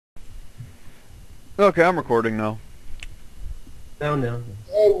Okay, I'm recording now. No, no.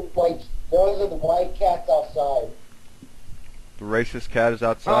 Hey, white, those are the white cats outside. The racist cat is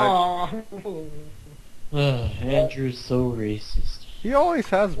outside. Oh. Andrew's so racist. He always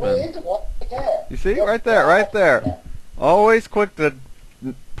has Well, been. it's a white cat. You see, Yes, right there, right white there. cat. Always quick to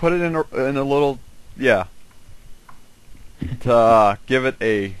put it in a little, yeah, to give it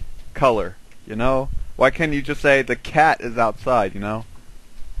a color. You know, why can't you just say the cat is outside? You know.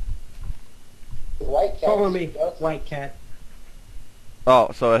 The white cat. Follow me, Joseph. white cat.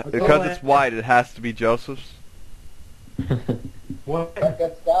 Oh, so Okay. because it's white, it has to be Joseph's. What? That's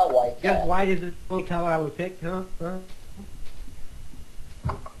that white Guess cat. white is the only color I would pick, huh?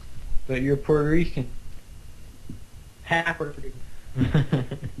 But you're Puerto Rican. Half or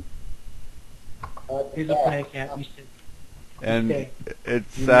he's a black cat. You should. And Okay.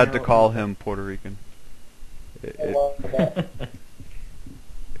 it's You sad to know- call him Puerto Rican. Hey, white cat.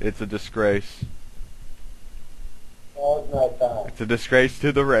 It's a disgrace. Oh, it's night time. It's a disgrace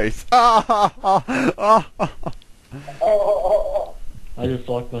to the race. Ah, ah, ah, ah. Oh. I just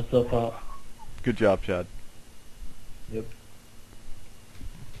locked myself out. Good job, Chad. Yep.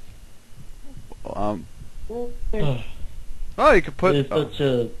 Um. It's Oh, you could put. such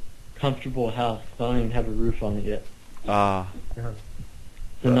a comfortable house. I don't even have a roof on it yet. Uh,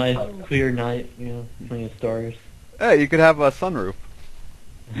 It's a nice, clear night, you know, plenty of stars. hey, you could have a sunroof.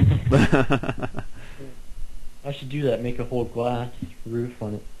 I should do that, make a whole glass roof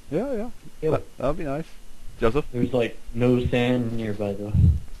on it. Yeah. Yeah. That'd be nice. Joseph? There's like no sand nearby though.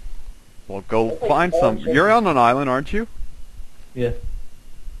 Well, go find some. You're on an island, aren't you? Yeah.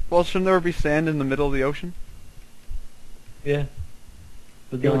 Well, shouldn't there be sand in the middle of the ocean? Yeah.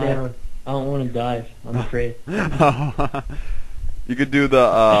 But Go then down. I don't want to dive. I'm afraid. You could do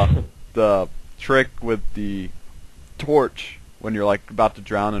the trick with the torch when you're like about to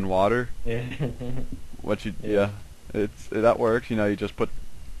drown in water. Yeah. Yeah, that works. You know, you just put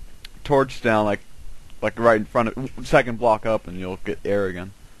torch down like right in front of second block up, and you'll get air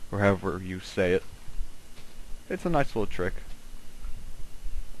again, or however you say it. It's a nice little trick.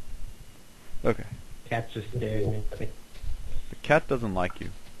 Okay, Cat just stares at me. the cat doesn't like you.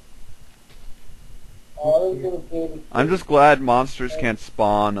 Oh, those little baby. I'm just glad monsters can't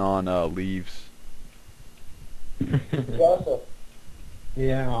spawn on leaves. Joseph,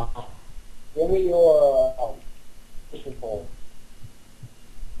 Yeah. give me your fishing pole.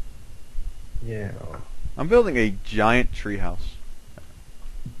 Yeah. I'm building a giant treehouse.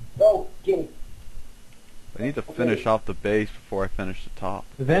 No, gimme. I need to finish off the base before I finish the top.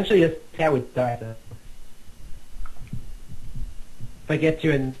 Eventually, this cat would die, though. If I get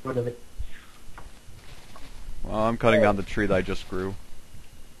to in front of it. Well, I'm cutting down the tree that I just grew.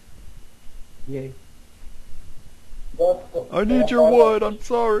 Yay. Joseph, I need your wood. I'm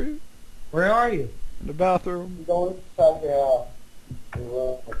sorry. Where are you? In the bathroom. Go inside your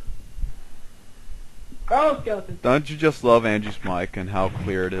house. Oh, skeleton. Don't you just love Angie's mic and how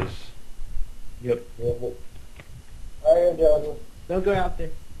clear it is? Yep. Right here, Joseph. Don't go out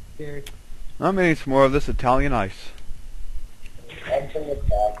there. Scary. I'm eating some more of this Italian ice. I'm from the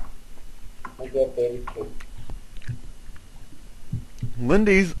cat. I get baby food.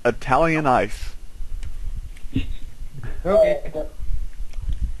 Lindy's Italian ice. Okay.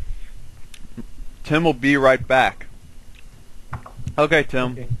 Tim will be right back. Okay,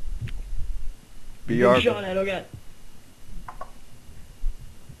 Tim. Okay. Be Good our. shot at, okay.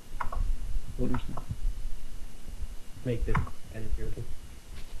 Make this edit here.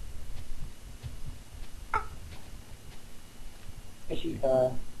 Fishy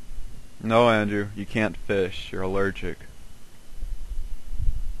time. No, Andrew, you can't fish. You're allergic.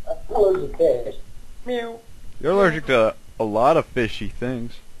 I'm allergic to fish. Meow. You're allergic to a lot of fishy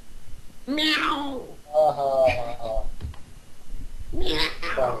things. Meow.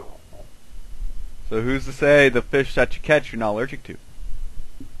 Meow. So who's to say the fish that you catch you're not allergic to?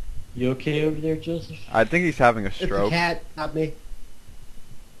 You okay over there, Joseph? I think he's having a It's the stroke. cat, not me.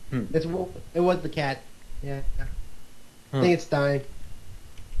 Hmm. It was the cat. Yeah. I Huh. think it's dying.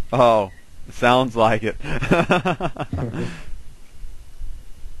 Oh, sounds like it.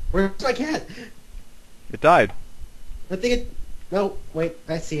 Where's my cat? It died. I think it. No, wait.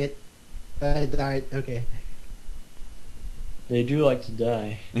 I see it. It died. Okay. They do like to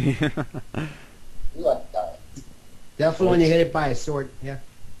die. You like that. Definitely when you hit it by a sword. Yeah.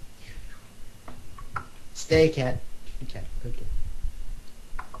 Stay, cat. Cat. Okay.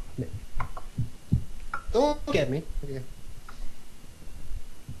 Don't look at me. Okay.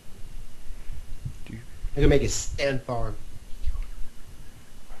 I can make a sand farm.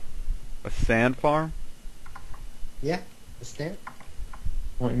 A sand farm? Yeah, a sand.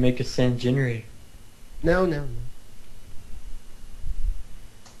 Why don't you make a sand generator? No, no, no.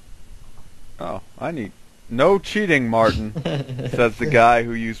 Oh, I need... No cheating, Martin, says the guy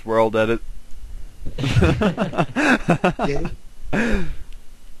who used World Edit. Did he?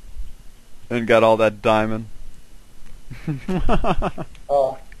 And got all that diamond.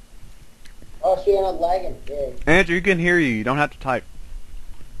 Oh. Oh, shit, I'm not lagging. Yeah. Andrew, you can hear you. You don't have to type.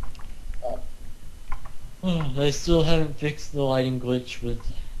 I still haven't fixed the lighting glitch with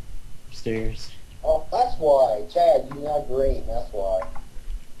stairs. Oh, that's why. Chad, you're not green. That's why.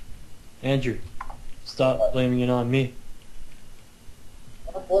 Andrew, stop blaming it on me.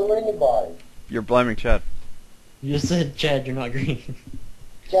 I'm not blaming anybody. You're blaming Chad. You just said, Chad, you're not green.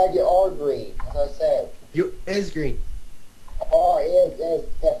 Chad, you are green. As I said. You is green. Oh, is.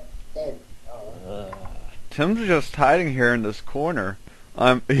 Tim's just hiding here in this corner.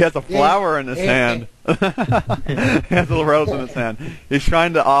 He has a flower in his hand. He has a rose in his hand. He's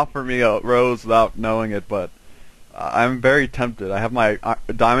trying to offer me a rose without knowing it, but I'm very tempted. I have my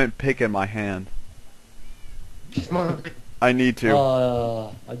diamond pick in my hand. Come on. I need to.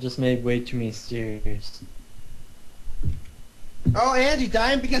 I just made way too many stairs. Oh, and you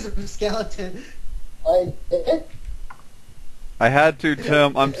dying because of the skeleton. I did. I had to,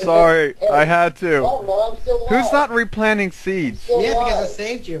 Tim. I'm sorry. I had to. Oh, no, I'm still alive. Who's not replanting seeds? Still Yeah, because I alive.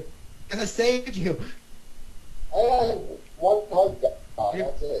 saved you. Because I saved you. I got one hug. Oh,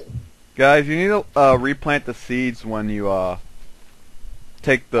 that's it. Guys, you need to replant the seeds when you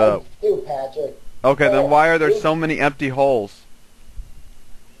take the... I do, Patrick. Okay, then why are there so many empty holes?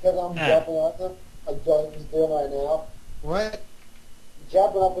 Because I'm jumping on them. Like Johnny's doing right now. What?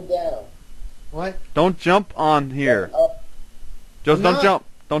 Jumping up and down. What? Don't jump on here. Up. Just I'm don't not. jump.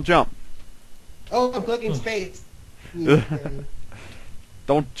 Don't jump. Oh, I'm clicking space.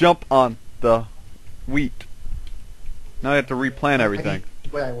 Don't jump on the wheat. Now you have to replant everything.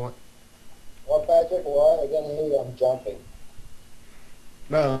 What I want. What, Patrick? What? I can't hear you. I'm jumping.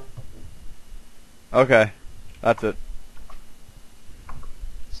 No. Okay, that's it.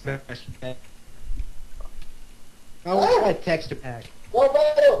 Smash pack. Oh, what's my texture pack? No,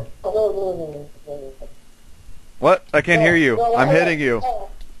 no, no. What? I can't hear you. I'm hitting you.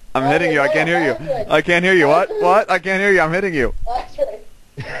 I'm hitting you. I can't hear you. I can't hear you. What? What? I can't hear you. I'm hitting you. Patrick.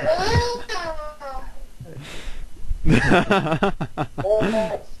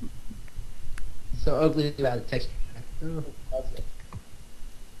 So ugly about the texture pack. Oh. That's it.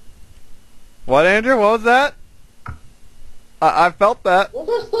 What, Andrew? What was that? I felt that. Where's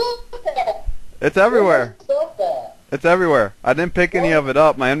our stuff at? It's everywhere. Where's our stuff at? It's everywhere. I didn't pick any of it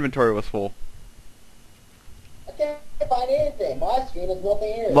up. My inventory was full. I can't find anything. My screen has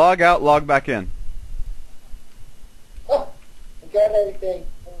nothing in it. Log out, log back in. Oh, I got everything.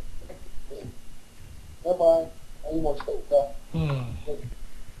 Never mind. I need more stuff.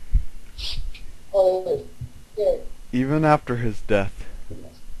 Oh, there it is. Yeah. Even after his death,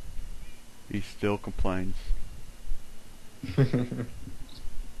 he still complains. Hitting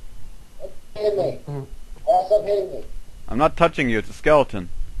me. Stop hitting me. I'm not touching you. It's a skeleton.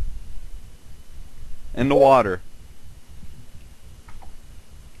 In the water.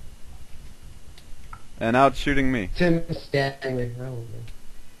 And now it's shooting me. Tim stabbing me.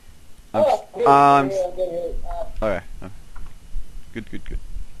 Oh, I'm here, I'm getting hit. okay. Good, good, good.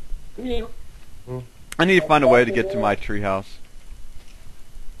 Yeah. I need to find a way to get to my treehouse.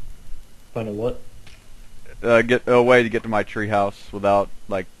 Find a what? Get a way to get to my treehouse without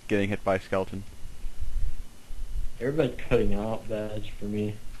like getting hit by a skeleton. Everybody's cutting out bad for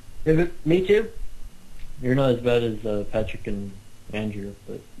me. Is it me too? You're not as bad as Patrick and Andrew,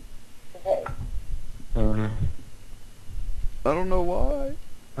 but Hey, I don't know why.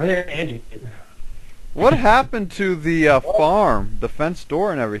 Oh, there, Andy. What happened to the farm, the fenced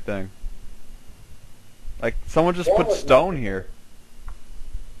door and everything? Like someone just put stone here.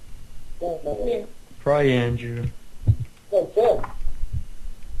 Tim. probably Andrew. Tim.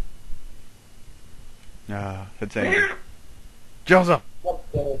 Ah, it's angry. Joseph, What,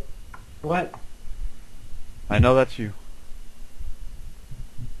 Tim? What? I know that's you.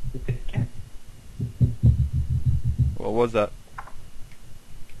 What was that?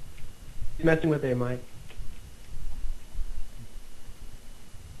 He's messing with it, Mike.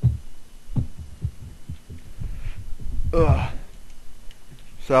 Ugh.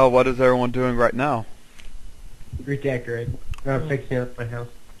 So, what is everyone doing right now? Redecorate. I'm fixing up my house.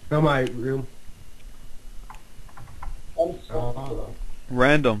 No, my room. I'm sorry.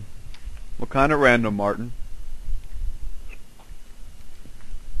 Random. What kind of random, Martin?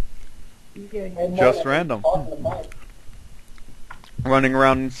 Hey, Just Mike, random. talking to Mike. Running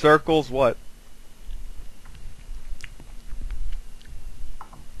around in circles, what?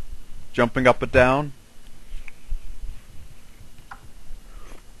 Jumping up and down?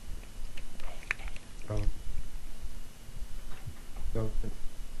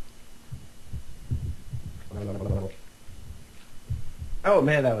 Oh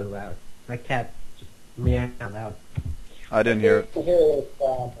man, that was loud. My cat just meowed loud. I didn't hear it. You hear this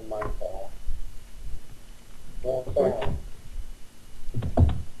sound from Minecraft. What sound?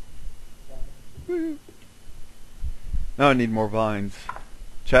 No, I need more vines.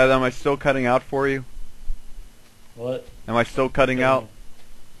 Chad, am I still cutting out for you? What? Am I still cutting out?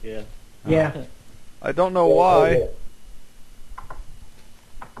 Yeah. Yeah. I don't know why.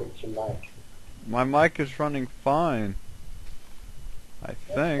 It's your mic. My mic is running fine. I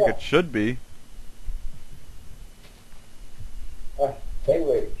think it should be. Pay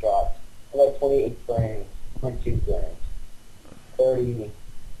rate dropped. About 28 frames, 22 frames. 30.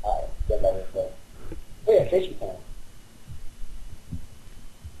 Don't know what. Oh yeah, fishy time.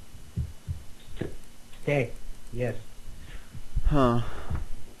 Stay. Yes. Huh.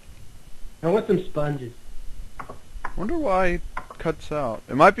 I want some sponges. Wonder why it cuts out.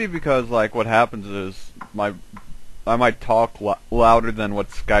 It might be because, like, what happens is I might talk louder than what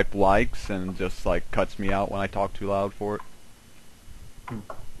Skype likes, and just like cuts me out when I talk too loud for it. Maybe.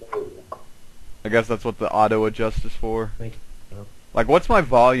 I guess that's what the auto adjust is for. Think so. Like, what's my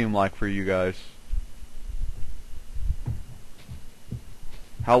volume like for you guys?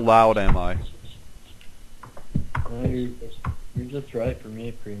 How loud am I? You're just right for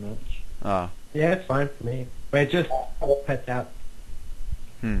me, pretty much. Ah. Yeah, it's fine for me. But it just cuts out.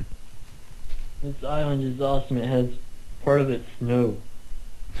 This island is awesome. It has part of it snow,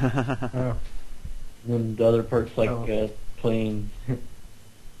 Oh. and the other part's like Oh. plains.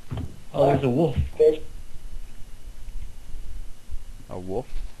 Oh, there's a wolf. Fish. A wolf?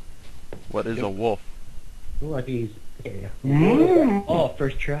 What is a wolf? Ooh, I can use yeah. Oh,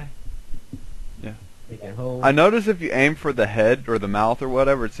 first try. Make a hole. I notice if you aim for the head or the mouth or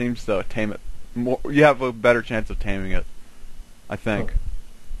whatever, it seems to tame it more. You have a better chance of taming it, I think.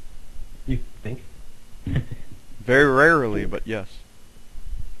 You think? Very rarely, but yes.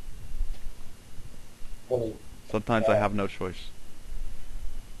 20. Sometimes I have no choice.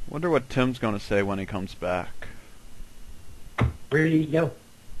 Wonder what Tim's gonna say when he comes back. Where did he go?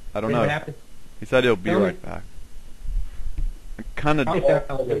 I don't Wait, know. What happened? He said he'll be Tell me. right back. Kind of. Oh. Yeah,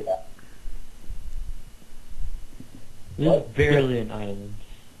 I'll get that. This is barely an island.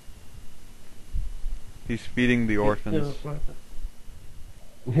 He's feeding the orphans.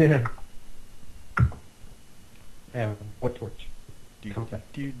 Yeah. What torch? Do, Come back.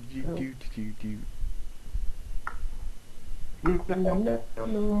 do, do, do, do, do.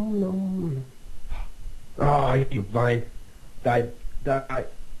 Oh, you vine. Die.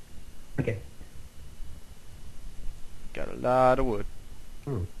 Okay. Got a lot of wood.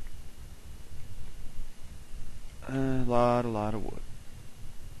 Hmm. A lot of wood.